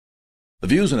The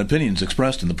views and opinions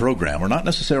expressed in the program are not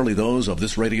necessarily those of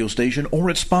this radio station or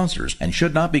its sponsors and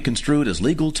should not be construed as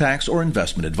legal, tax, or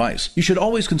investment advice. You should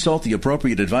always consult the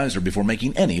appropriate advisor before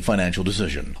making any financial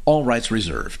decision. All rights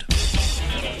reserved.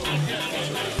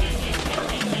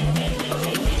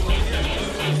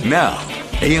 Now,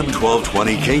 AM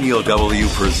 1220 KNELW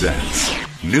presents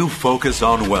New Focus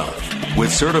on Wealth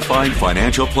with certified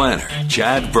financial planner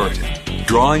Chad Burton,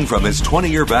 drawing from his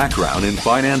 20-year background in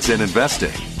finance and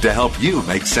investing to help you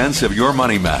make sense of your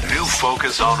money matters. New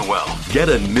Focus on Wealth. Get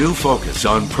a new focus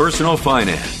on personal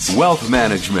finance, wealth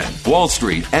management, Wall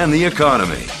Street, and the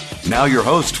economy. Now your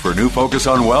host for New Focus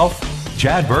on Wealth,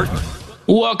 Chad Burton.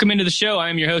 Welcome into the show. I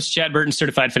am your host, Chad Burton,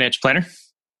 certified financial planner.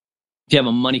 If you have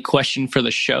a money question for the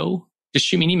show, just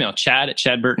shoot me an email,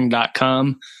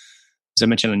 chad@chadburton.com. As I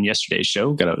mentioned on yesterday's show,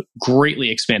 we've got a greatly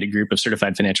expanded group of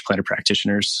certified financial planner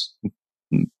practitioners,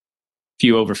 a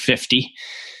few over 50.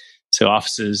 So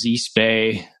offices, East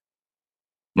Bay,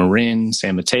 Marin,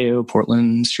 San Mateo,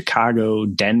 Portland, Chicago,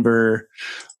 Denver,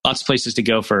 lots of places to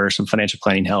go for some financial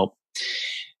planning help.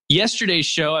 Yesterday's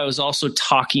show, I was also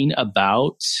talking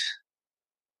about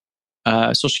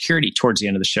Social Security towards the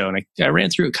end of the show, and I ran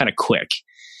through it kind of quick.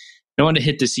 I wanted to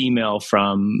hit this email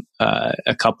from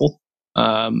a couple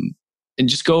and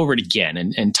just go over it again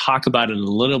and talk about it a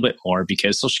little bit more,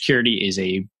 because Social Security is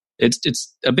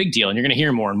it's a big deal, and you're going to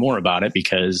hear more and more about it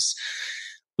because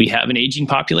we have an aging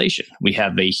population. We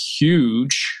have a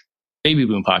huge baby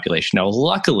boom population. Now,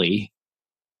 luckily,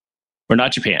 we're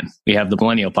not Japan. We have the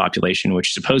millennial population,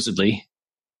 which supposedly,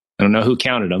 I don't know who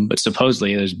counted them, but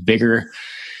supposedly there's a bigger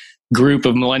group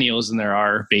of millennials than there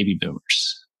are baby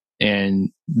boomers. And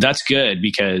that's good,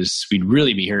 because we'd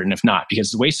really be hurting if not.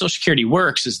 Because the way Social Security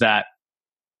works is that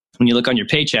when you look on your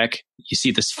paycheck, you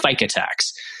see this FICA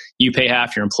tax. You pay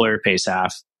half, your employer pays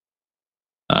half,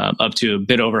 up to a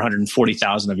bit over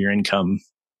 $140,000 of your income.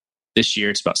 This year,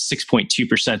 it's about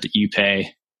 6.2% that you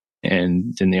pay,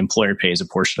 and then the employer pays a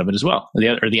portion of it as well,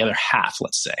 or the other half,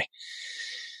 let's say.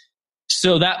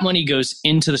 So that money goes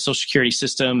into the Social Security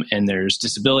system, and there's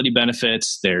disability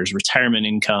benefits, there's retirement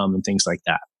income, and things like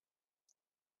that.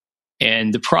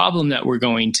 And the problem that we're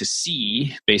going to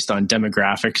see based on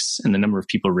demographics and the number of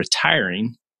people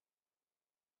retiring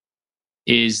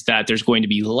is that there's going to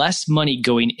be less money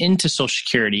going into Social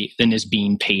Security than is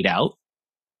being paid out.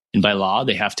 And by law,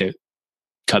 they have to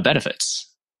cut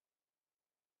benefits.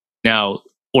 Now,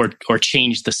 or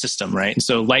change the system, right? And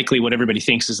so likely what everybody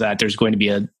thinks is that there's going to be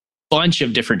a bunch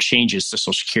of different changes to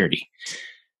Social Security.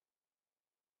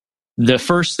 The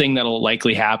first thing that'll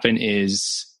likely happen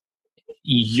is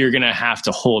you're going to have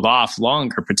to hold off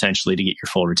longer potentially to get your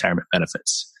full retirement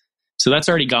benefits. So that's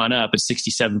already gone up at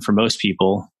 67 for most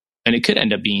people, and it could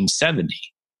end up being 70.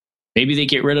 Maybe they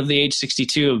get rid of the age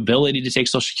 62 ability to take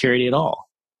Social Security at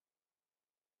all.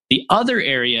 The other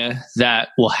area that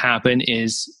will happen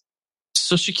is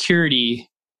Social Security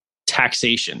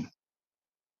taxation.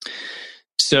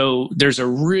 So there's a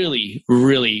really,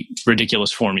 really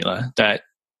ridiculous formula that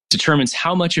determines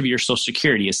how much of your Social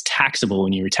Security is taxable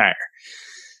when you retire.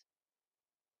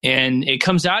 And it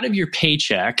comes out of your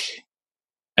paycheck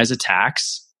as a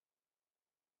tax,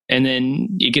 and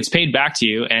then it gets paid back to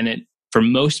you. And it, for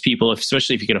most people,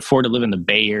 especially if you can afford to live in the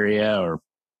Bay Area or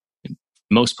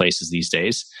most places these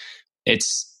days,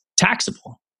 it's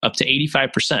taxable up to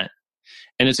 85%.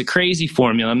 And it's a crazy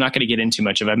formula. I'm not going to get into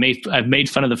much of it. I've made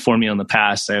fun of the formula in the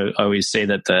past. I always say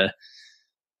that the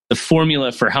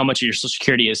formula for how much of your Social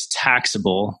Security is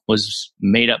taxable was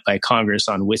made up by Congress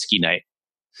on whiskey night.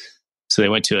 So they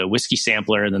went to a whiskey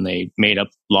sampler, and then they made up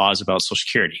laws about Social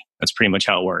Security. That's pretty much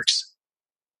how it works,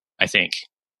 I think,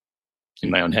 in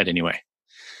my own head anyway.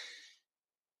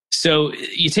 So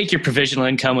you take your provisional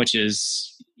income, which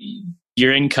is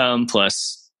your income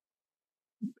plus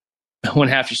one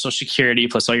half your Social Security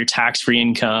plus all your tax-free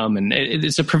income. And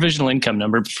it's a provisional income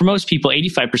number. But for most people,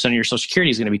 85% of your Social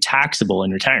Security is going to be taxable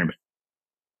in retirement.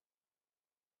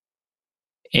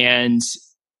 And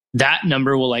that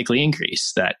number will likely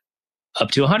increase. That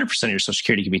up to 100% of your Social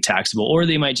Security can be taxable, or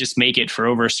they might just make it for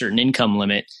over a certain income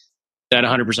limit that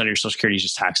 100% of your Social Security is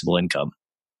just taxable income.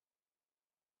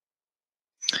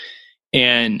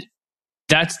 And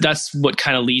that's what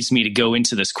kind of leads me to go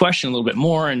into this question a little bit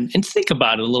more and think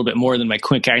about it a little bit more than my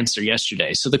quick answer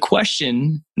yesterday. So the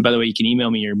question, and by the way, you can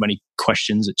email me your money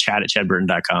questions at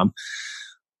chad@chadburton.com.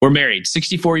 We're married,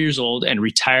 64 years old, and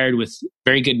retired with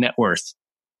very good net worth.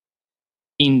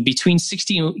 In between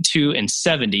 62 and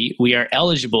 70, we are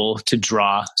eligible to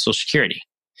draw Social Security.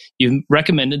 You've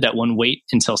recommended that one wait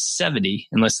until 70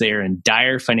 unless they are in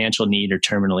dire financial need or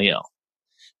terminally ill.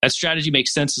 That strategy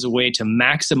makes sense as a way to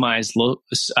maximize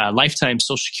lifetime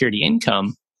Social Security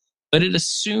income, but it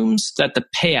assumes that the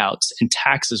payouts and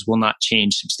taxes will not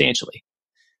change substantially.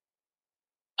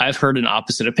 I've heard an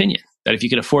opposite opinion, that if you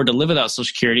can afford to live without Social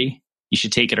Security, you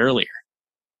should take it earlier.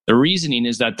 The reasoning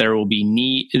is that there will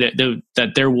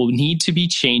need to be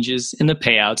changes in the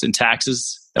payouts and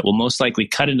taxes that will most likely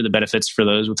cut into the benefits for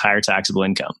those with higher taxable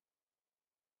income.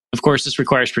 Of course, this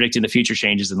requires predicting the future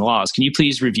changes in the laws. Can you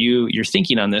please review your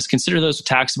thinking on this? Consider those with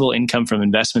taxable income from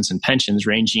investments and pensions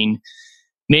ranging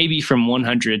maybe from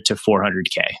 100 to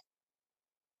 400K.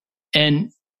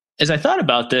 And as I thought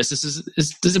about this, this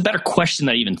is a better question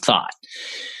than I even thought.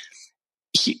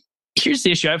 Here's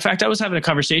the issue. In fact, I was having a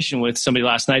conversation with somebody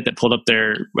last night that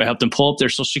helped them pull up their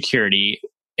Social Security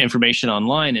information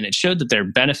online, and it showed that their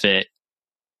benefit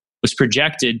was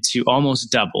projected to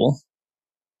almost double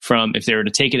from if they were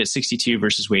to take it at 62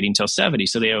 versus waiting until 70.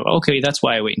 So they go, okay, that's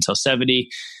why I wait until 70.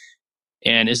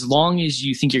 And as long as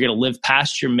you think you're going to live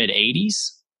past your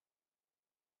mid-80s,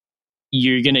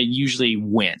 you're going to usually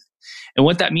win. And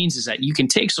what that means is that you can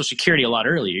take Social Security a lot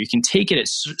earlier. You can take it at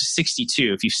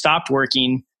 62. If you've stopped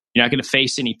working, you're not going to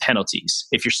face any penalties.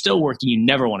 If you're still working, you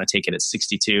never want to take it at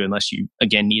 62 unless you,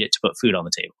 again, need it to put food on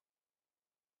the table.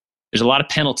 There's a lot of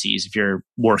penalties if you're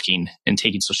working and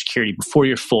taking Social Security before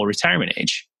your full retirement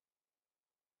age.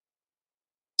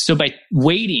 So by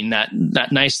waiting that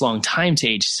nice long time to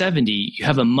age 70, you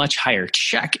have a much higher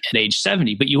check at age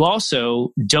 70, but you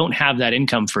also don't have that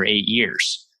income for 8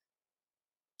 years.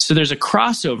 So there's a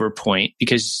crossover point,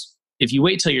 because if you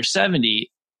wait till you're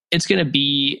 70, it's going to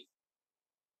be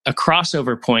a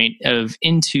crossover point of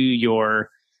into your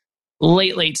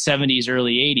late 70s,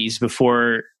 early 80s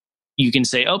before you can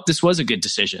say, oh, this was a good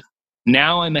decision.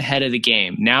 Now I'm ahead of the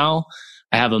game. Now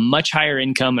I have a much higher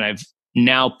income, and I've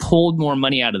now pulled more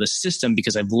money out of the system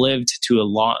because I've lived to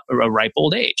a ripe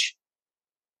old age.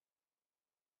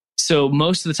 So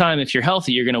most of the time, if you're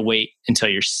healthy, you're going to wait until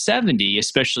you're 70,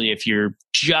 especially if you're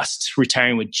just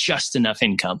retiring with just enough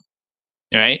income.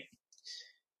 All right.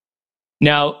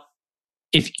 Now,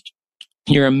 if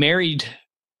you're a married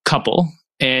couple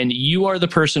and you are the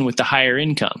person with the higher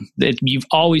income, that you've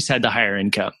always had the higher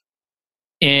income,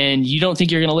 and you don't think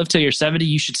you're going to live till you're 70,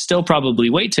 you should still probably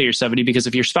wait till you're 70, because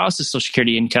if your spouse's Social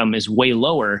Security income is way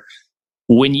lower,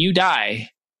 when you die,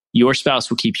 your spouse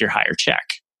will keep your higher check.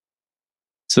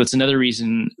 So it's another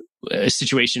reason, a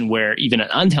situation where even an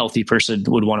unhealthy person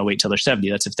would want to wait till they're 70.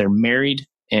 That's if they're married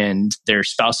and their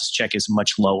spouse's check is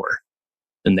much lower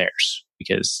than theirs,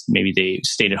 because maybe they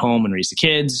stayed at home and raised the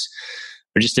kids,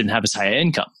 or just didn't have as high an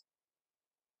income.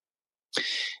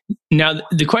 Now,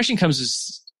 the question comes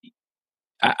is,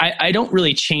 I don't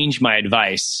really change my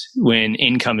advice when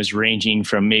income is ranging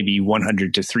from maybe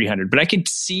 100 to 300, but I could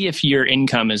see if your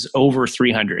income is over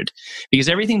 300, because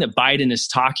everything that Biden is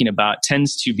talking about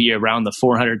tends to be around the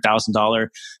 $400,000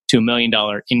 to $1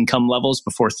 million income levels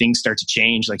before things start to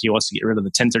change. Like, he wants to get rid of the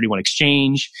 1031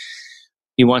 exchange.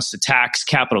 He wants to tax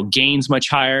capital gains much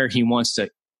higher. He wants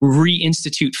to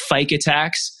reinstitute FICA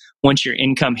tax once your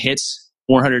income hits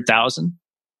 400,000.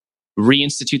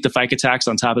 Reinstitute the FICA tax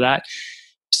on top of that.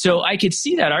 So I could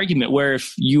see that argument where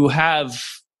if you have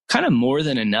kind of more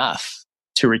than enough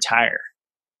to retire,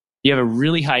 you have a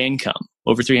really high income,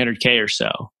 over 300K or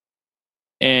so,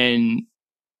 and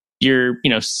you're,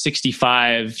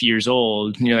 65 years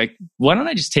old, and you're like, why don't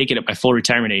I just take it at my full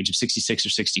retirement age of 66 or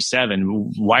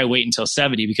 67? Why wait until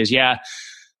 70? Because I'm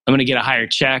going to get a higher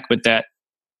check, but that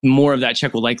more of that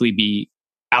check will likely be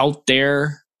out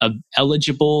there,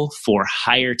 eligible for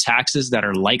higher taxes that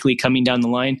are likely coming down the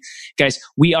line. Guys,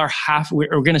 we're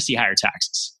going to see higher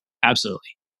taxes. Absolutely.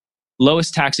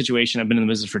 Lowest tax situation. I've been in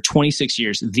the business for 26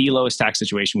 years, the lowest tax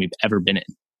situation we've ever been in.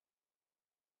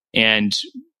 And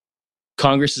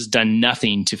Congress has done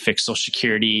nothing to fix Social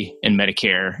Security and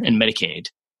Medicare and Medicaid.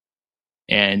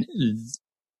 And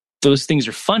those things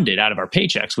are funded out of our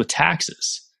paychecks with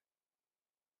taxes.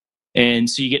 And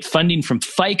so you get funding from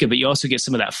FICA, but you also get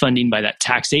some of that funding by that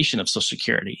taxation of Social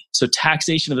Security. So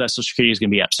taxation of that Social Security is going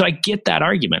to be up. So I get that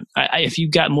argument. If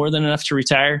you've got more than enough to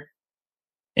retire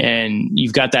and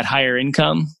you've got that higher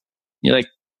income, you're like,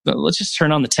 well, let's just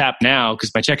turn on the tap now, because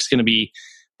my check's going to be,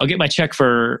 I'll get my check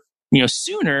for,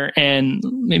 sooner, and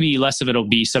maybe less of it will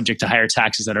be subject to higher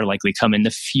taxes that are likely come in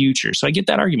the future. So I get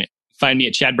that argument. Find me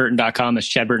at chadburton.com. That's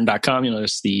chadburton.com. You'll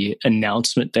notice the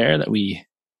announcement there that we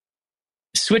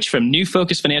switched from New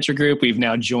Focus Financial Group. We've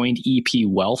now joined EP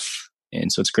Wealth.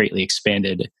 And so it's greatly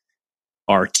expanded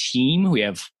our team. We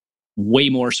have way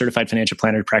more certified financial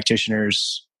planner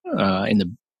practitioners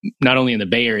not only in the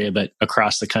Bay Area, but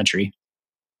across the country.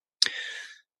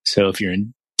 So if you're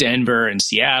in Denver and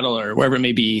Seattle or wherever it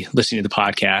may be listening to the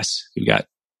podcast, we've got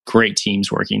great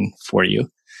teams working for you.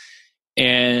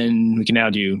 And we can now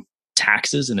do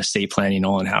taxes and estate planning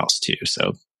all in-house too.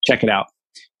 So check it out.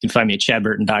 You can find me at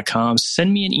chadburton.com.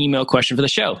 Send me an email question for the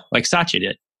show, like Satya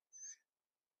did.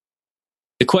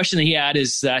 The question that he had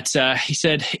is that he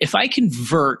said, if I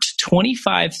convert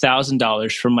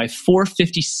 $25,000 from my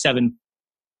 457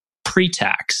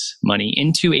 pre-tax money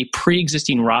into a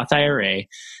pre-existing Roth IRA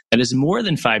that is more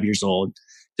than 5 years old,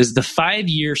 does the 5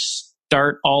 years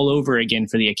start all over again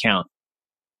for the account?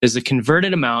 Does the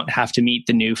converted amount have to meet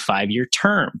the new 5-year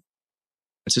term?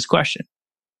 That's his question.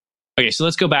 Okay, so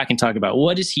let's go back and talk about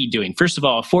what is he doing. First of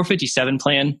all, a 457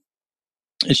 plan,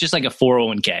 it's just like a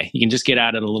 401k. You can just get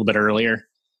at it a little bit earlier.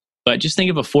 But just think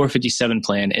of a 457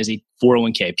 plan as a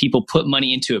 401k. People put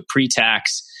money into it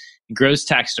pre-tax, it grows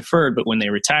tax deferred, but when they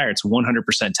retire, it's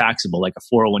 100% taxable like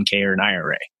a 401k or an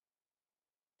IRA.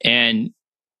 And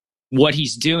what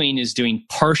he's doing is doing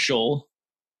partial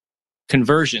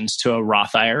conversions to a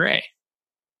Roth IRA.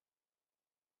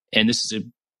 And this is a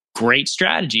great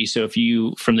strategy. So if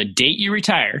you, from the date you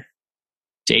retire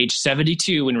to age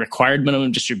 72, when required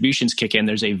minimum distributions kick in,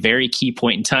 there's a very key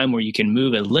point in time where you can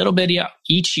move a little bit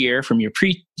each year from your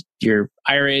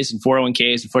IRAs and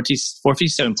 401ks and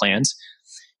 457 plans,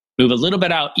 move a little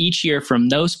bit out each year from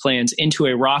those plans into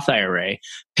a Roth IRA,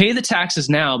 pay the taxes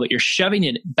now, but you're shoving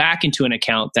it back into an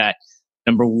account that,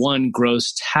 number one,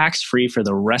 grows tax-free for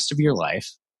the rest of your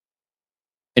life.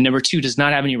 And number two, does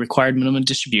not have any required minimum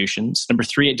distributions. Number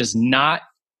three, it does not,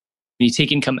 when you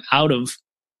take income out of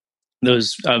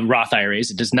those Roth IRAs,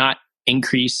 it does not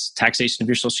increase taxation of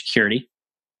your Social Security.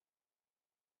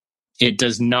 It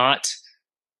does not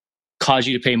cause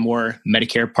you to pay more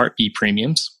Medicare Part B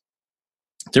premiums.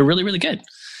 They're really, really good.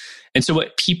 And so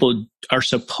what people are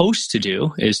supposed to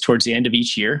do is towards the end of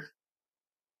each year,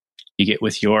 you get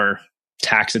with your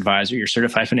tax advisor, your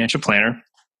certified financial planner,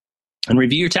 and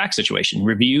review your tax situation,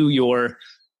 review your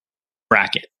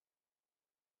bracket.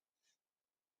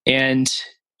 And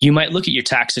you might look at your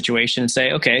tax situation and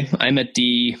say, okay, I'm at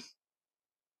the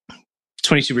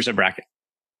 22% bracket.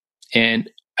 And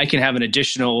I can have an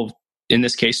additional, in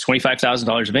this case,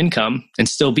 $25,000 of income and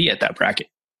still be at that bracket.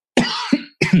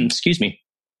 Excuse me.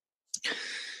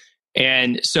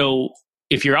 And so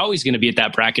if you're always going to be at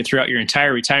that bracket throughout your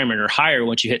entire retirement or higher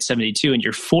once you hit 72 and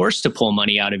you're forced to pull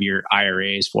money out of your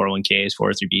IRAs, 401ks,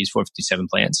 403bs, 457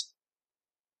 plans,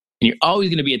 and you're always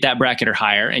going to be at that bracket or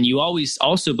higher, and you always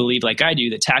also believe, like I do,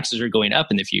 that taxes are going up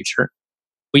in the future,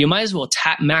 well, you might as well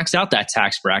max out that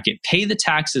tax bracket, pay the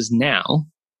taxes now,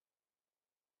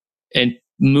 and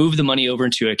move the money over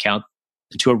into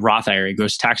a Roth IRA,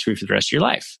 goes tax-free for the rest of your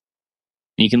life.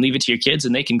 And you can leave it to your kids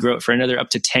and they can grow it for another up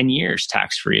to 10 years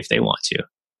tax-free if they want to.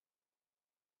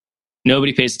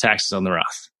 Nobody pays the taxes on the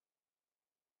Roth.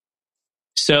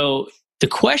 So the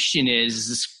question is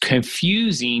this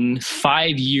confusing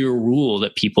 5-year rule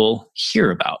that people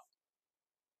hear about.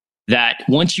 That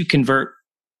once you convert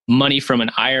money from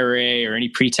an IRA or any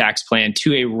pre-tax plan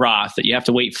to a Roth, that you have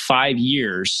to wait 5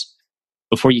 years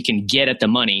before you can get at the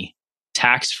money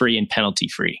tax-free and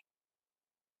penalty-free.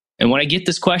 And when I get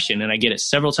this question, and I get it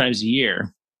several times a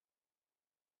year,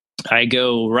 I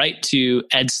go right to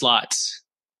Ed Slott's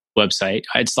website.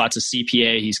 Ed Slott's a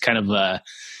CPA. He's kind of,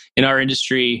 in our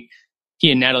industry,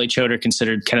 he and Natalie Choate are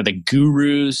considered kind of the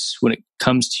gurus when it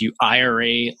comes to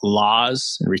IRA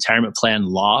laws and retirement plan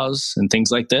laws and things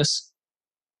like this.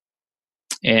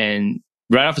 And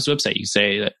right off his website, you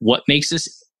say that what makes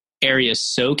this area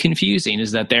so confusing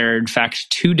is that there are, in fact,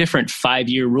 2 different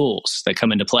 5-year rules that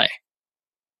come into play.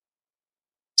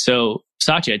 So,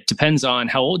 Satya, it depends on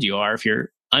how old you are. If you're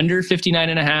under 59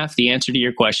 and a half, the answer to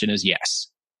your question is yes.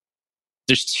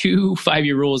 There's 2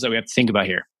 5-year rules that we have to think about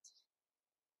here.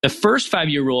 The first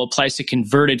 5-year rule applies to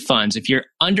converted funds. If you're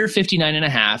under 59 and a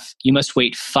half, you must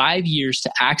wait 5 years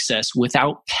to access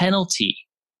without penalty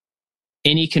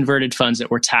any converted funds that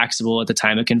were taxable at the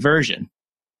time of conversion.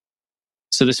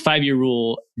 So this 5-year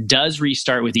rule does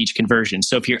restart with each conversion.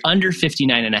 So if you're under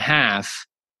 59 and a half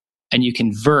and you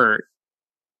convert,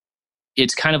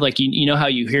 it's kind of like, you know how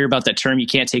you hear about that term, you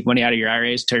can't take money out of your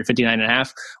IRAs until you're 59 and a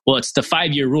half? Well, it's the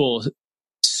 5-year rule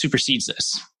supersedes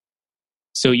this.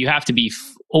 So you have to be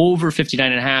over 59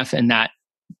 and a half, and that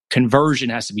conversion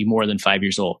has to be more than 5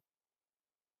 years old.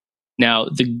 Now,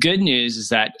 the good news is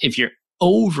that if you're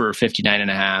over 59 and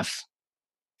a half,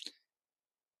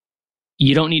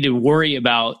 you don't need to worry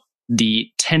about the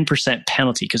 10%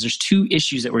 penalty, because there's 2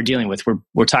 issues that we're dealing with.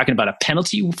 We're talking about a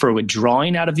penalty for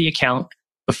withdrawing out of the account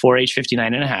before age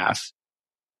 59 and a half.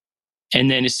 And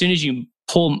then as soon as you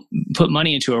put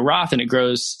money into a Roth and it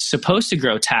grows, supposed to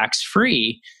grow tax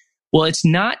free. Well, it's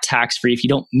not tax free if you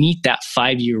don't meet that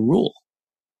 5-year rule.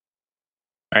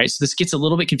 All right. So this gets a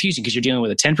little bit confusing because you're dealing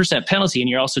with a 10% penalty and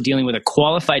you're also dealing with a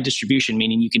qualified distribution,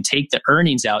 meaning you can take the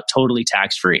earnings out totally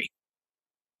tax free.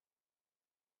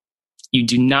 You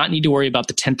do not need to worry about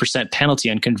the 10% penalty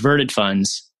on converted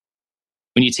funds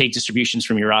when you take distributions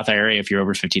from your Roth IRA if you're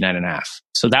over 59 and a half.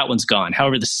 So that one's gone.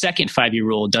 However, the second 5-year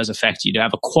rule does affect you. To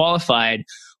have a qualified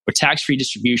or tax-free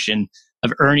distribution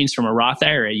of earnings from a Roth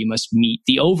IRA, you must meet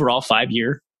the overall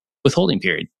 5-year withholding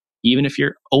period, even if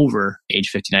you're over age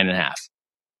 59 and a half.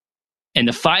 And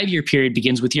the 5-year period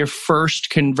begins with your first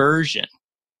conversion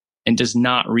and does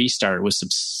not restart with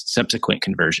subsequent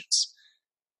conversions.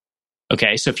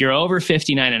 Okay, so if you're over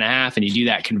 59 and a half and you do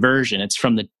that conversion, it's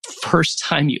from the first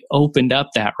time you opened up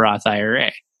that Roth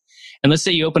IRA. And let's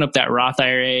say you open up that Roth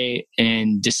IRA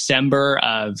in December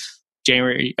of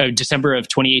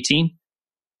 2018.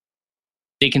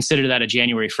 They consider that a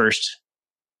January 1st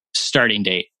starting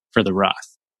date for the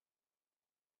Roth.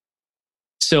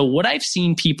 So what I've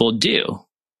seen people do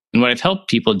and what I've helped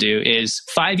people do is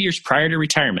 5 years prior to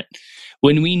retirement,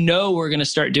 when we know we're going to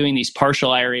start doing these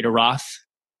partial IRA to Roth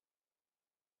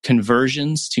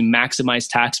conversions to maximize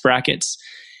tax brackets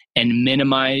and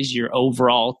minimize your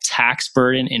overall tax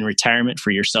burden in retirement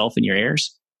for yourself and your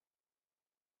heirs.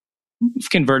 We've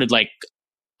converted like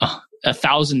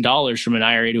 $1,000 from an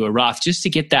IRA to a Roth just to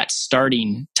get that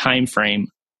starting time frame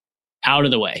out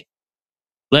of the way.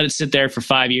 Let it sit there for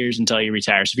 5 years until you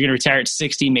retire. So if you're going to retire at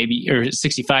 60, maybe, or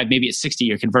 65, maybe at 60,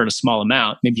 you convert a small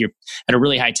amount. Maybe you're at a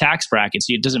really high tax bracket,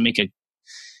 so it doesn't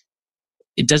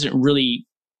really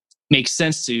make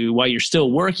sense to, while you're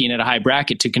still working at a high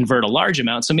bracket, to convert a large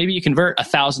amount. So maybe you convert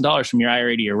 $1,000 from your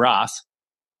IRA to your Roth,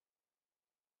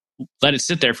 let it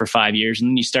sit there for 5 years, and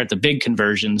then you start the big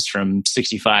conversions from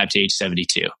 65 to age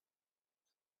 72.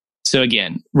 So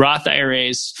again, Roth IRA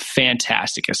is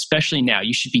fantastic, especially now.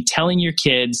 You should be telling your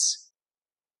kids,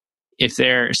 if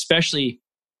they're especially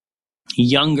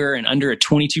younger and under a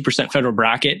 22% federal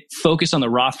bracket, focus on the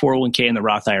Roth 401k and the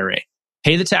Roth IRA.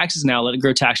 Pay the taxes now, let it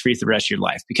grow tax-free for the rest of your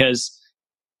life because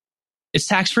it's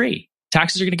tax-free.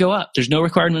 Taxes are going to go up. There's no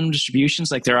required minimum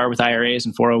distributions like there are with IRAs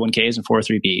and 401ks and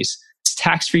 403bs. It's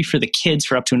tax-free for the kids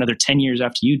for up to another 10 years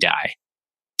after you die.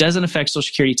 Doesn't affect Social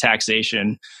Security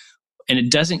taxation, and it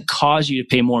doesn't cause you to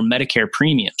pay more Medicare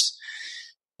premiums.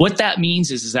 What that means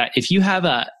is that if you have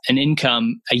an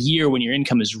income, a year when your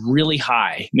income is really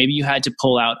high, maybe you had to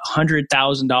pull out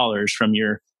 $100,000 from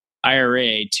your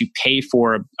IRA to pay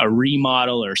for a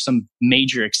remodel or some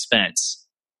major expense,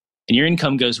 and your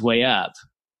income goes way up,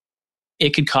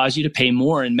 it could cause you to pay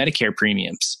more in Medicare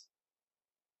premiums.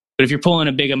 But if you're pulling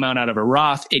a big amount out of a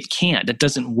Roth, it can't. That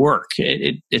doesn't work.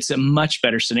 It's a much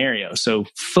better scenario. So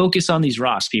focus on these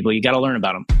Roths, people. You got to learn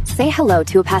about them. Say hello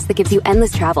to a pass that gives you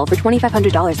endless travel for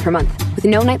 $2,500 per month with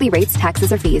no nightly rates,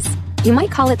 taxes, or fees. You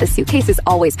might call it the suitcase is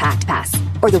always packed pass,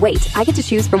 or the wait, I get to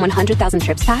choose from 100,000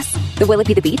 trips pass, the will it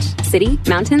be the beach, city,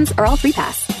 mountains, or all free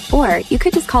pass. Or you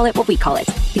could just call it what we call it,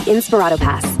 the Inspirato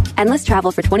Pass. Endless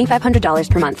travel for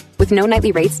 $2,500 per month with no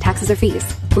nightly rates, taxes, or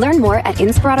fees. Learn more at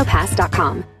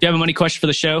inspiratopass.com. If you have a money question for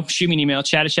the show, shoot me an email,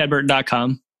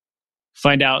 chad@chadburton.com.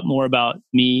 Find out more about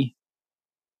me,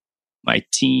 my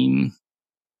team,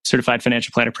 certified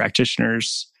financial planner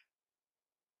practitioners,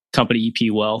 company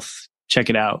EP Wealth. Check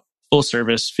it out. Full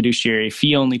service, fiduciary,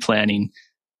 fee-only planning.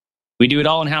 We do it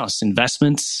all in-house.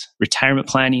 Investments, retirement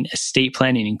planning, estate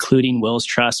planning, including wills,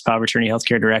 trusts, power of attorney,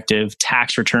 healthcare directive,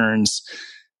 tax returns.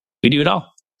 We do it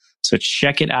all. So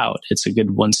check it out. It's a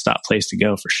good one-stop place to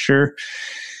go for sure.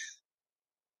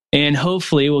 And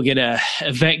hopefully we'll get an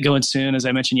event going soon. As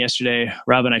I mentioned yesterday,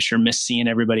 Rob and I sure miss seeing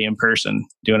everybody in person,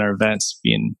 doing our events,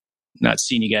 not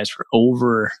seeing you guys for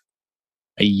over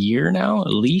a year now,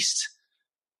 at least.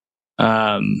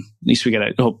 At least we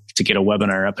hope to get a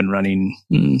webinar up and running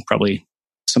probably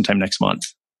sometime next month.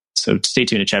 So stay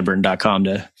tuned at chadburton.com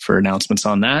for announcements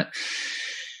on that.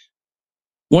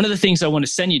 One of the things I want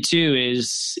to send you to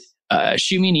is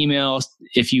shoot me an email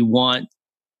if you want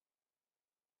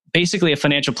basically a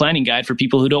financial planning guide for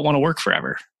people who don't want to work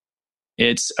forever.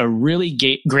 It's a really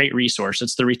great resource.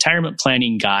 It's the retirement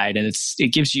planning guide, and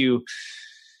it gives you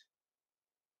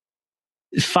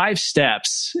 5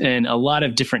 steps and a lot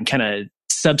of different kind of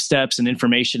sub-steps and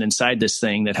information inside this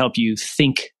thing that help you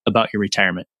think about your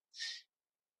retirement.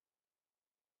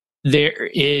 There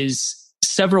is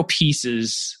several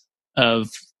pieces of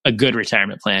a good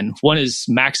retirement plan. One is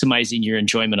maximizing your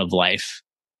enjoyment of life.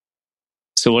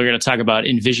 So we're going to talk about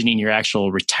envisioning your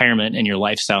actual retirement and your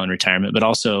lifestyle in retirement, but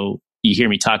also you hear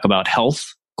me talk about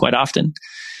health quite often.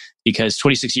 because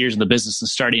 26 years in the business and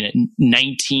starting at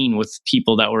 19 with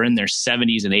people that were in their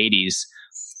 70s and 80s,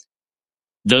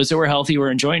 those that were healthy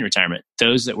were enjoying retirement.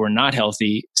 Those that were not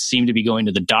healthy seemed to be going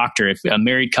to the doctor. If a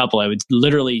married couple, I would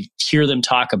literally hear them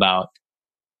talk about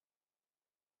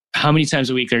how many times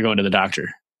a week they're going to the doctor.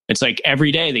 It's like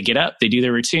every day they get up, they do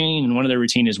their routine, and one of their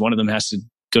routine is one of them has to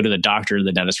go to the doctor or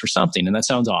the dentist for something, and that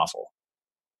sounds awful.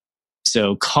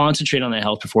 So concentrate on that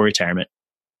health before retirement.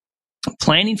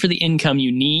 Planning for the income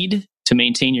you need to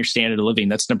maintain your standard of living,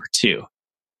 that's number 2.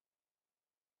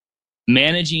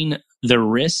 Managing the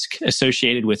risk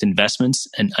associated with investments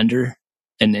and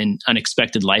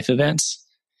unexpected life events.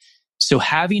 So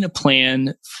having a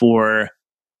plan for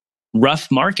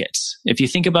rough markets. If you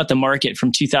think about the market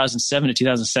from 2007 to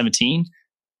 2017,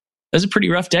 that was a pretty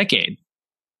rough decade.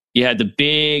 You had the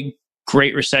big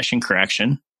Great Recession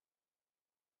correction,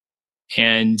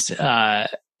 and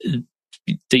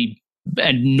the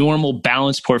normal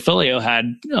balanced portfolio had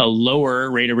a lower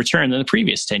rate of return than the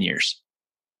previous 10 years,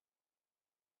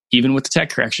 even with the tech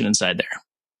correction inside there.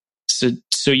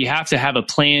 So you have to have a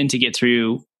plan to get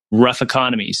through rough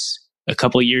economies, a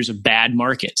couple of years of bad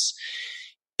markets.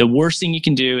 The worst thing you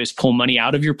can do is pull money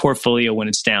out of your portfolio when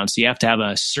it's down. So you have to have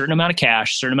a certain amount of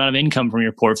cash, certain amount of income from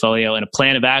your portfolio, and a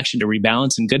plan of action to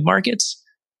rebalance in good markets,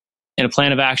 and a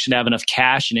plan of action to have enough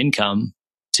cash and income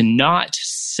to not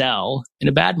sell in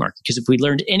a bad market. Because if we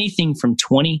learned anything from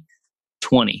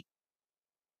 2020,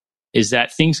 is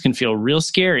that things can feel real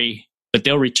scary, but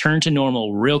they'll return to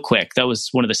normal real quick. That was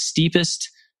one of the steepest,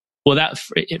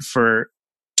 for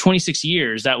 26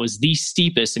 years, that was the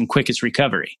steepest and quickest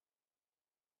recovery.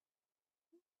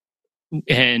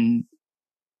 And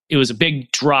it was a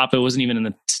big drop. It wasn't even in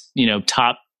the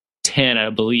top 10, I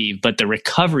believe, but the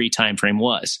recovery time frame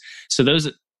was. So those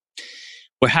that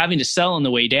were having to sell on the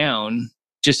way down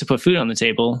just to put food on the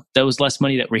table, that was less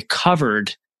money that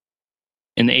recovered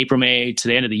in the April, May to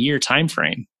the end of the year time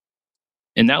frame.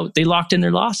 And that they locked in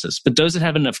their losses. But those that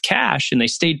have enough cash and they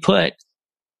stayed put,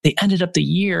 they ended up the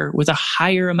year with a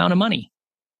higher amount of money.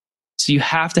 So you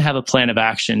have to have a plan of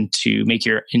action to make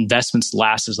your investments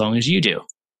last as long as you do.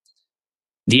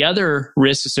 The other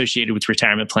risk associated with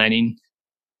retirement planning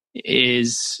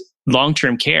is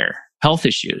long-term care, health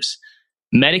issues.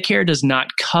 Medicare does not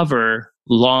cover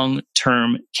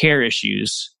long-term care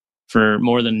issues for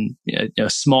more than a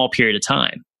small period of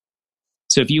time.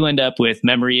 So if you end up with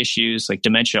memory issues like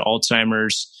dementia,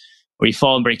 Alzheimer's, or you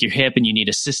fall and break your hip and you need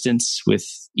assistance with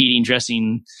eating,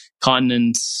 dressing,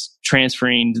 continence,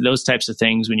 transferring, those types of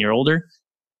things when you're older,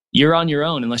 you're on your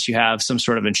own unless you have some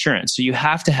sort of insurance. So you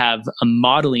have to have a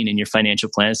modeling in your financial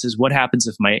plan that says, what happens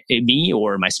if me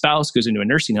or my spouse goes into a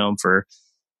nursing home for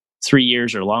 3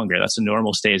 years or longer? That's a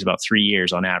normal stay is about 3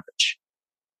 years on average.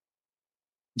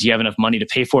 Do you have enough money to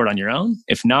pay for it on your own?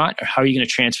 If not, how are you going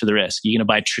to transfer the risk? Are you going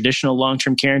to buy traditional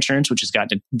long-term care insurance, which has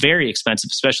gotten very expensive,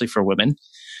 especially for women?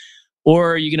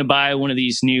 Or are you going to buy one of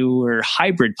these newer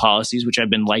hybrid policies, which I've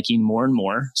been liking more and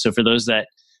more? So for those that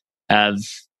have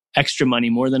extra money,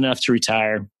 more than enough to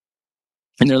retire,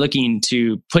 and they're looking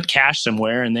to put cash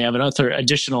somewhere, and they have another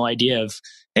additional idea of,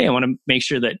 hey, I want to make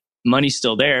sure that money's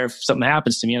still there if something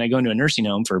happens to me and I go into a nursing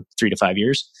home for 3 to 5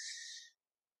 years.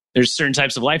 There's certain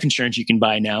types of life insurance you can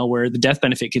buy now where the death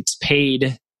benefit gets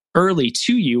paid early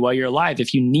to you while you're alive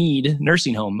if you need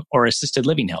nursing home or assisted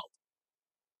living help.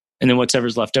 And then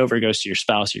whatever's left over goes to your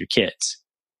spouse or your kids.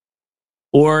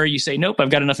 Or you say, nope, I've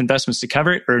got enough investments to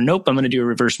cover it. Or nope, I'm going to do a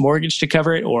reverse mortgage to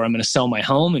cover it. Or I'm going to sell my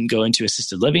home and go into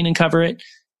assisted living and cover it.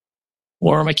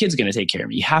 Or my kid's going to take care of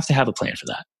me. You have to have a plan for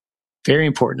that. Very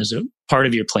important as a part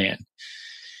of your plan.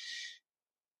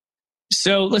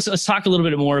 So let's talk a little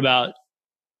bit more about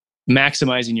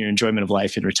maximizing your enjoyment of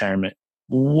life in retirement.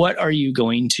 What are you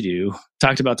going to do?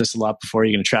 Talked about this a lot before.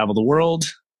 You're going to travel the world.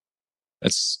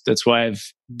 That's why I've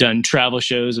done travel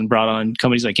shows and brought on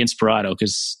companies like Inspirato,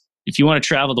 because if you want to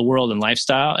travel the world in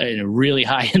lifestyle, in a really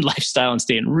high-end lifestyle and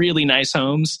stay in really nice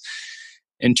homes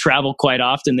and travel quite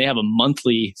often, they have a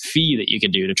monthly fee that you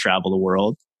can do to travel the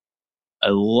world. I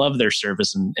love their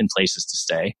service and places to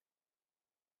stay.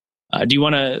 Do you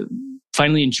want to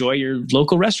finally enjoy your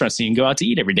local restaurant scene and go out to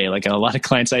eat every day? Like a lot of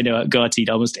clients I know go out to eat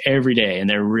almost every day, and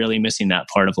they're really missing that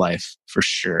part of life for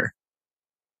sure.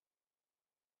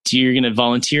 You're going to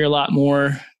volunteer a lot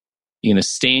more. You're going to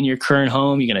stay in your current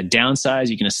home. You're going to downsize.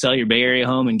 You're going to sell your Bay Area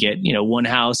home and get, one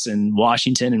house in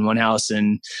Washington and one house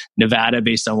in Nevada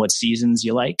based on what seasons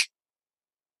you like.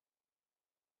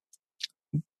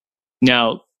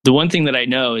 Now, the one thing that I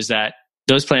know is that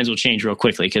those plans will change real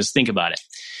quickly, because think about it.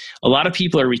 A lot of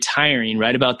people are retiring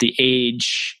right about the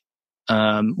age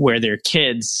where their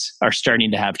kids are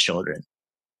starting to have children.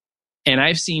 And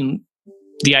I've seen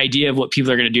the idea of what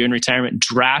people are going to do in retirement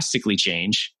drastically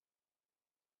change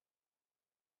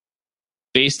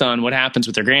based on what happens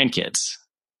with their grandkids.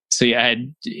 So I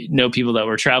had people that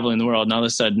were traveling the world, and all of a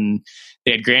sudden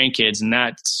they had grandkids, and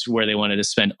that's where they wanted to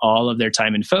spend all of their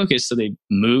time and focus. So they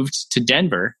moved to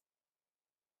Denver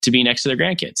to be next to their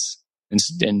grandkids,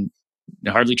 and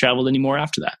hardly traveled anymore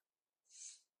after that.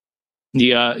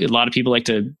 A lot of people like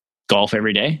to golf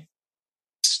every day,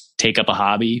 take up a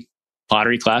hobby,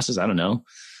 pottery classes. I don't know.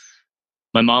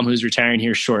 My mom, who's retiring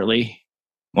here shortly,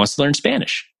 wants to learn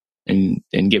Spanish and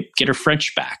get her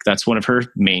French back. That's one of her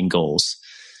main goals.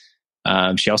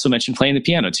 She also mentioned playing the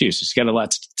piano too, so she's got a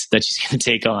lot that she's going to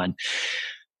take on.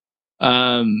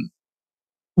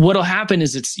 What'll happen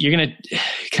is you're going to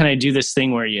kind of do this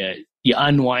thing where you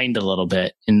unwind a little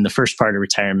bit in the first part of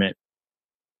retirement,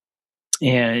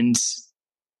 and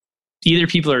either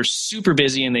people are super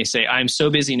busy and they say, I'm so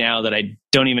busy now that I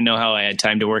don't even know how I had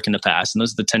time to work in the past. And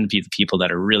those tend to be the people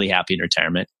that are really happy in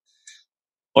retirement.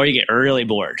 Or you get really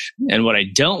bored. And what I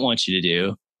don't want you to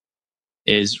do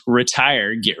is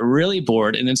retire, get really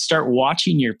bored, and then start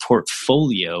watching your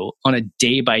portfolio on a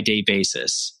day-by-day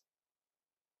basis.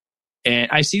 And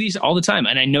I see these all the time,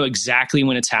 and I know exactly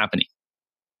when it's happening.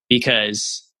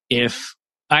 Because if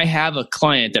I have a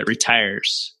client that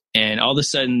retires and all of a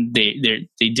sudden they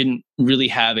didn't really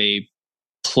have a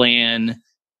plan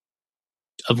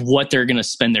of what they're going to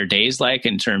spend their days like,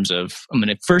 in terms of,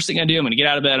 first thing I do, I'm going to get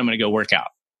out of bed, I'm going to go work out,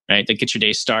 right? That gets your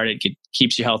day started,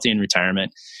 keeps you healthy in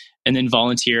retirement. And then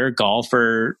volunteer, golf,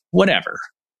 or whatever.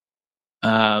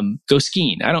 Go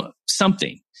skiing.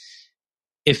 Something.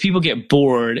 If people get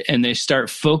bored and they start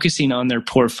focusing on their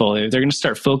portfolio, they're going to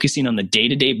start focusing on the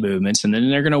day-to-day movements, and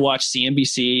then they're going to watch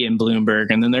CNBC and Bloomberg,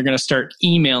 and then they're going to start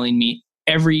emailing me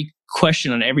every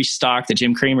question on every stock that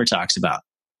Jim Cramer talks about.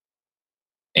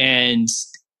 And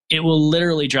it will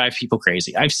literally drive people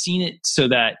crazy. I've seen it so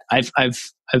that I've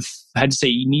had to say,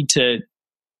 you need to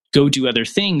go do other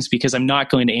things, because I'm not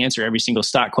going to answer every single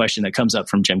stock question that comes up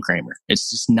from Jim Cramer.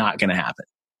 It's just not going to happen.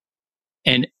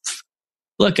 And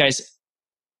look, guys,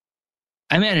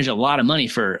 I manage a lot of money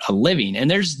for a living,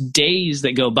 and there's days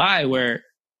that go by where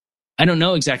I don't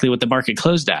know exactly what the market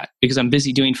closed at, because I'm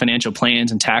busy doing financial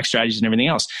plans and tax strategies and everything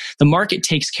else. The market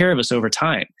takes care of us over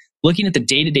time. Looking at the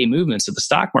day-to-day movements of the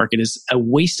stock market is a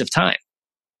waste of time,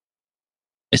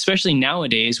 especially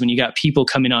nowadays when you got people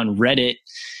coming on Reddit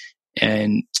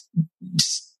and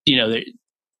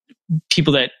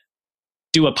people that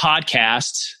do a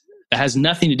podcast that has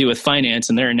nothing to do with finance,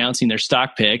 and they're announcing their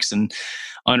stock picks and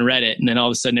on Reddit, and then all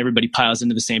of a sudden everybody piles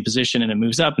into the same position and it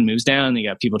moves up and moves down. You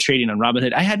got people trading on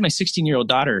Robinhood. I had my 16-year-old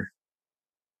daughter,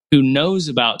 who knows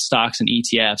about stocks and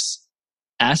ETFs,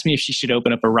 ask me if she should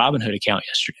open up a Robinhood account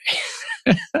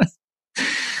yesterday.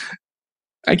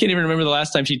 I can't even remember the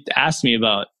last time she asked me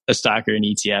about a stock or an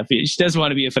ETF. She does want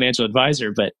to be a financial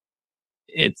advisor, but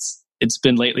it's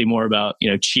been lately more about,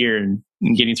 cheer and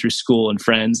getting through school and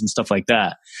friends and stuff like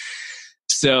that.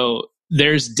 So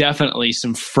there's definitely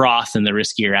some froth in the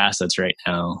riskier assets right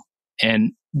now.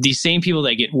 And these same people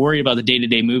that get worried about the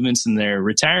day-to-day movements in their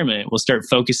retirement will start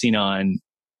focusing on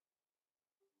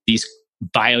these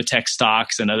biotech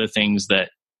stocks and other things that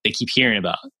they keep hearing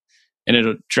about. And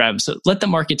it'll drive them. So let the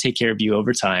market take care of you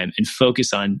over time and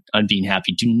focus on being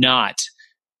happy. Do not,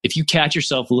 if you catch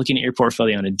yourself looking at your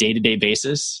portfolio on a day-to-day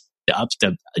basis,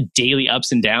 the daily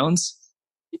ups and downs,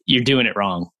 you're doing it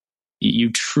wrong. You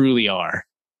truly are.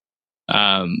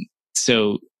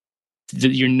 So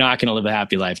you're not going to live a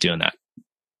happy life doing that.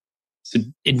 So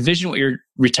envision what your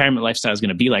retirement lifestyle is going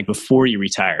to be like before you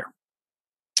retire.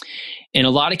 In a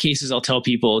lot of cases, I'll tell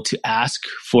people to ask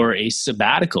for a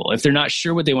sabbatical. If they're not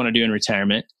sure what they want to do in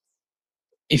retirement,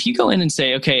 if you go in and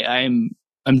say, okay, I'm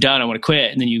done, I want to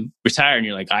quit, and then you retire and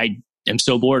you're like, I am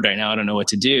so bored right now, I don't know what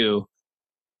to do.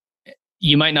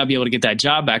 You might not be able to get that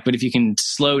job back, but if you can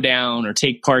slow down or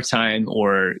take part-time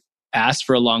or ask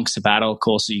for a long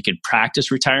sabbatical so you could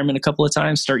practice retirement a couple of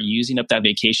times, start using up that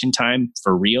vacation time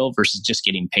for real versus just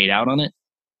getting paid out on it.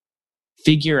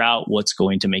 Figure out what's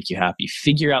going to make you happy.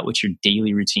 Figure out what your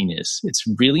daily routine is. It's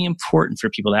really important for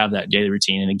people to have that daily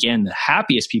routine. And again, the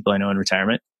happiest people I know in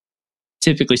retirement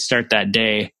typically start that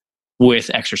day with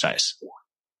exercise.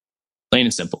 Plain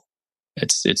and simple.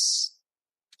 It's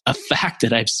a fact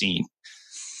that I've seen.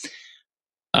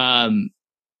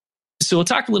 So we'll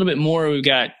talk a little bit more. We've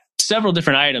got several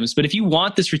different items, but if you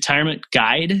want this retirement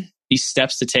guide, these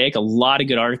steps to take, a lot of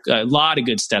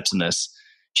good steps in this,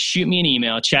 shoot me an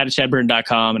email,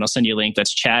 chad@chadburton.com, and I'll send you a link.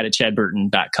 That's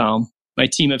chad@chadburton.com. My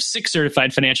team of 6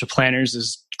 certified financial planners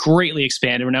is greatly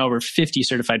expanded. We're now over 50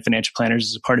 certified financial planners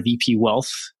as a part of EP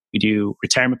Wealth. We do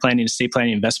retirement planning, estate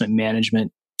planning, investment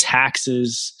management,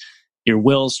 taxes, your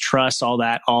wills, trusts, all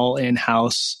that, all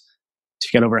in-house.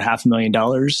 If you got over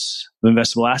 $500,000 of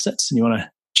investable assets and you want to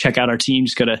check out our team,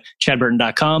 just go to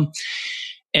chadburton.com.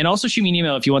 And also shoot me an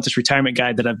email if you want this retirement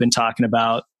guide that I've been talking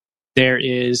about. I've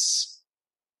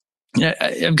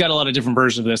got a lot of different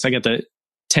versions of this. I got the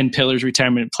 10 pillars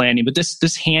retirement planning, but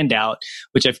this handout,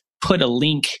 which I've put a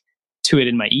link to it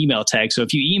in my email tag. So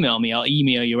if you email me, I'll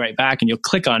email you right back and you'll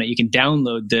click on it. You can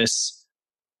download this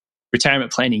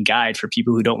retirement planning guide for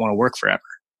people who don't want to work forever.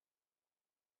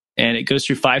 And it goes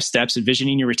through 5 steps: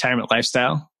 envisioning your retirement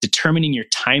lifestyle, determining your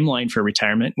timeline for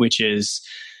retirement, which is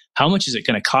how much is it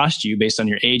going to cost you based on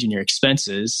your age and your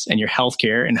expenses and your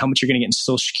healthcare, and how much you're going to get in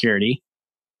Social Security,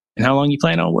 and how long you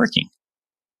plan on working.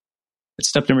 That's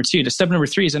step number 2. Step number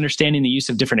 3 is understanding the use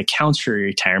of different accounts for your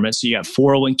retirement. So you have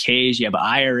 401ks, you have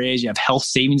IRAs, you have health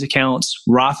savings accounts,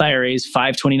 Roth IRAs,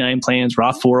 529 plans,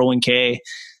 Roth 401k,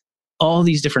 all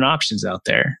these different options out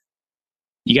there.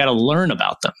 You got to learn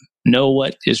about them. Know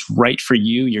what is right for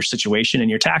you, your situation, and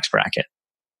your tax bracket.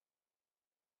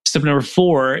 Step number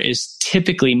 4 is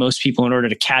typically most people, in order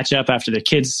to catch up after their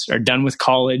kids are done with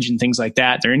college and things like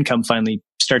that, their income finally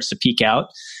starts to peak out.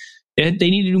 They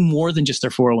need to do more than just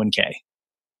their 401k.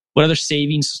 What other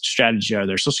savings strategies are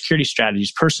there? Social Security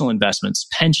strategies, personal investments,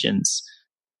 pensions,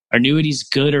 are annuities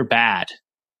good or bad?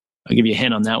 I'll give you a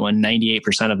hint on that one.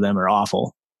 98% of them are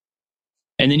awful.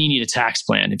 And then you need a tax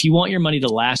plan. If you want your money to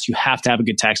last, you have to have a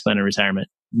good tax plan in retirement.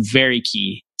 Very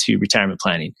key to retirement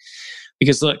planning.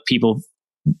 Because look, people,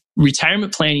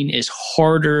 retirement planning is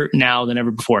harder now than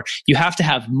ever before. You have to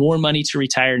have more money to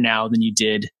retire now than you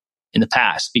did in the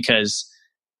past, because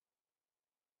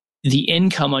the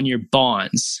income on your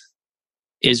bonds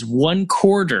is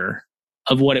 1/4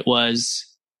 of what it was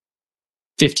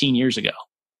 15 years ago.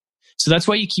 So that's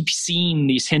why you keep seeing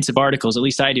these hints of articles, at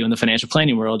least I do in the financial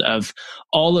planning world, of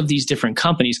all of these different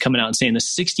companies coming out and saying the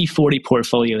 60-40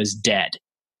 portfolio is dead.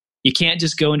 You can't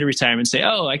just go into retirement and say,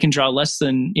 oh, I can draw less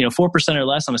than 4% or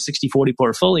less on a 60-40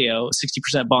 portfolio,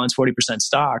 60% bonds, 40%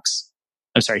 stocks.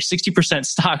 I'm sorry, 60%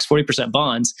 stocks, 40%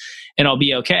 bonds, and I'll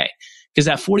be okay. Because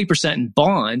that 40% in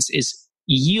bonds is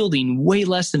yielding way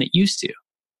less than it used to.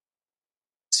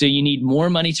 So you need more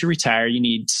money to retire. You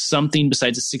need something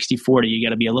besides a 60-40. You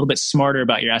got to be a little bit smarter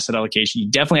about your asset allocation. You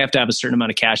definitely have to have a certain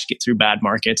amount of cash to get through bad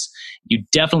markets. You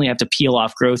definitely have to peel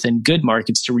off growth in good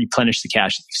markets to replenish the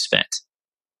cash that you've spent.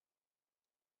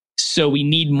 So we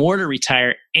need more to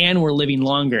retire, and we're living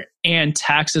longer, and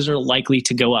taxes are likely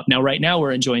to go up. Now, right now,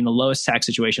 we're enjoying the lowest tax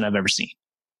situation I've ever seen.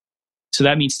 So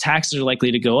that means taxes are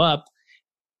likely to go up.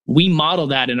 We model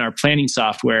that in our planning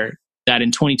software that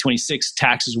in 2026,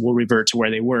 taxes will revert to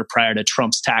where they were prior to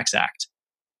Trump's tax act.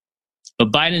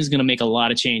 But Biden is going to make a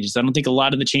lot of changes. I don't think a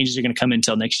lot of the changes are going to come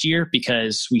until next year,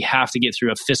 because we have to get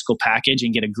through a fiscal package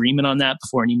and get agreement on that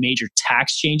before any major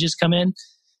tax changes come in.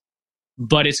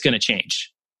 But it's going to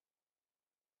change.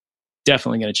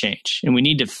 Definitely going to change. And we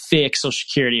need to fix Social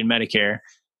Security and Medicare.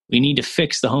 We need to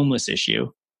fix the homeless issue.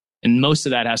 And most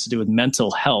of that has to do with mental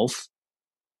health.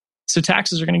 So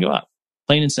taxes are going to go up,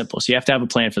 plain and simple. So you have to have a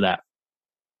plan for that.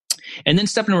 And then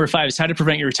step number 5 is how to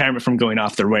prevent your retirement from going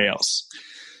off the rails.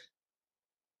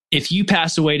 If you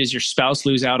pass away, does your spouse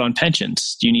lose out on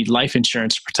pensions? Do you need life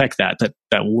insurance to protect that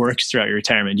works throughout your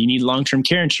retirement? Do you need long-term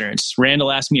care insurance?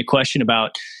 Randall asked me a question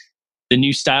about the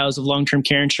new styles of long-term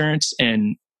care insurance.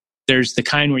 And there's the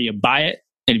kind where you buy it,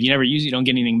 and if you never use it, you don't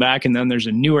get anything back. And then there's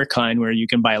a newer kind where you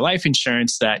can buy life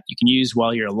insurance that you can use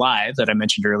while you're alive, that I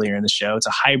mentioned earlier in the show. It's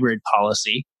a hybrid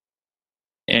policy.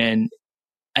 And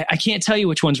I can't tell you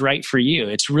which one's right for you.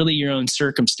 It's really your own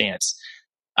circumstance.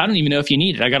 I don't even know if you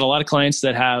need it. I got a lot of clients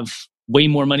that have way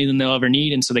more money than they'll ever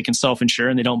need, and so they can self-insure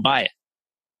and they don't buy it.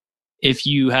 If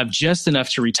you have just enough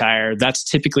to retire, that's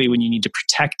typically when you need to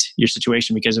protect your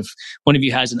situation, because if one of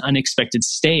you has an unexpected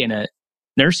stay in a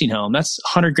nursing home, that's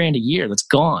 $100,000 a year that's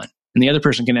gone. And the other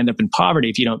person can end up in poverty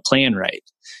if you don't plan right.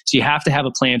 So you have to have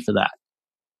a plan for that.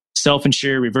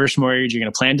 Self-insure, reverse mortgage, you're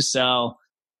going to plan to sell.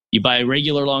 You buy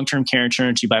regular long-term care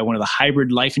insurance. You buy one of the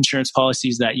hybrid life insurance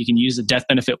policies that you can use the death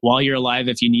benefit while you're alive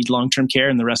if you need long-term care,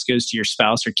 and the rest goes to your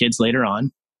spouse or kids later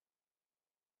on.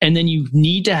 And then you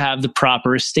need to have the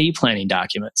proper estate planning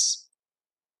documents.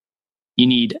 You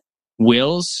need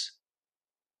wills.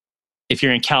 If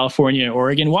you're in California or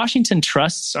Oregon, Washington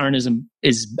trusts aren't as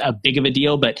big of a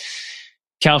deal, but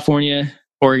California,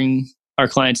 Oregon, our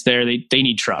clients there, they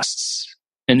need trusts.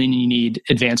 And then you need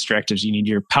advanced directives. You need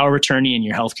your power of attorney and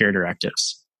your healthcare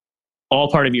directives.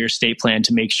 All part of your estate plan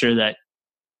to make sure that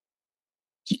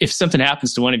if something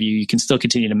happens to one of you, you can still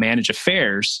continue to manage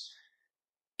affairs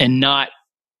and not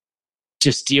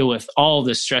just deal with all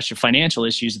this stretch of financial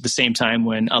issues at the same time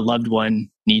when a loved one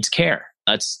needs care.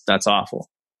 That's awful.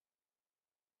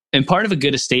 And part of a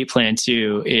good estate plan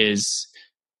too is,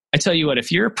 I tell you what,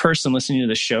 if you're a person listening to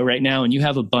the show right now and you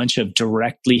have a bunch of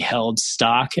directly held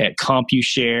stock at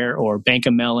CompuShare or Bank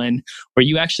of Mellon, or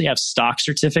you actually have stock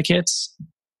certificates,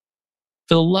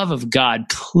 for the love of God,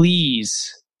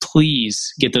 please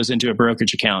get those into a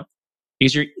brokerage account,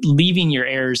 because you're leaving your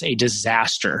heirs a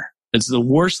disaster. That's the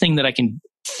worst thing that I can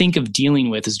think of dealing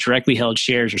with, is directly held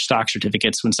shares or stock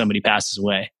certificates when somebody passes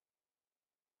away.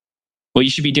 What you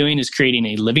should be doing is creating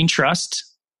a living trust,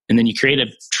 and then you create a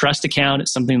trust account at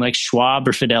something like Schwab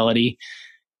or Fidelity,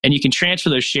 and you can transfer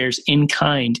those shares in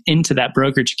kind into that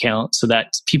brokerage account so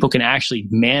that people can actually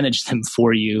manage them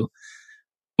for you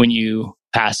when you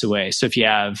pass away. So if you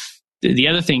have, the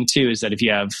other thing too is that if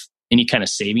you have any kind of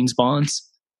savings bonds,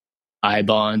 I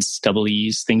bonds, double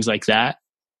E's, things like that,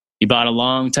 you bought a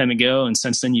long time ago, and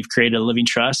since then you've created a living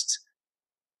trust,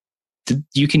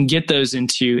 you can get those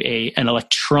into an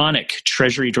electronic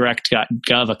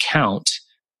treasurydirect.gov account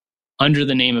under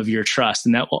the name of your trust.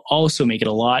 And that will also make it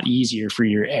a lot easier for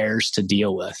your heirs to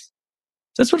deal with.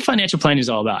 So that's what financial planning is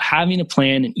all about, having a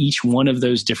plan in each one of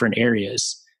those different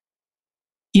areas.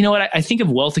 You know what? I think of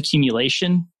wealth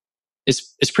accumulation is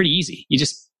pretty easy. You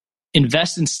just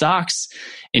invest in stocks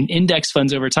and index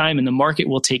funds over time, and the market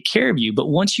will take care of you. But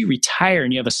once you retire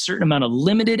and you have a certain amount of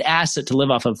limited asset to live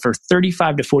off of for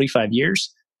 35 to 45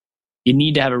 years, you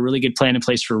need to have a really good plan in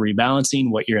place for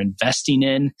rebalancing what you're investing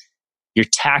in, your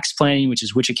tax planning, which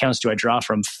is which accounts do I draw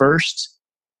from first,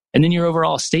 and then your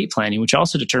overall estate planning, which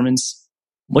also determines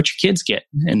what your kids get,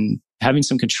 and having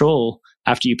some control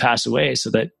after you pass away so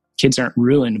that kids aren't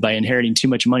ruined by inheriting too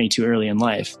much money too early in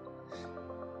life.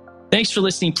 Thanks for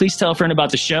listening. Please tell a friend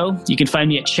about the show. You can find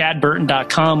me at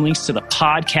chadburton.com, links to the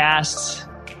podcasts,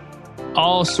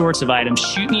 all sorts of items.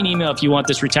 Shoot me an email if you want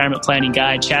this retirement planning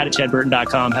guide,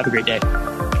 chad@chadburton.com. Have a great day.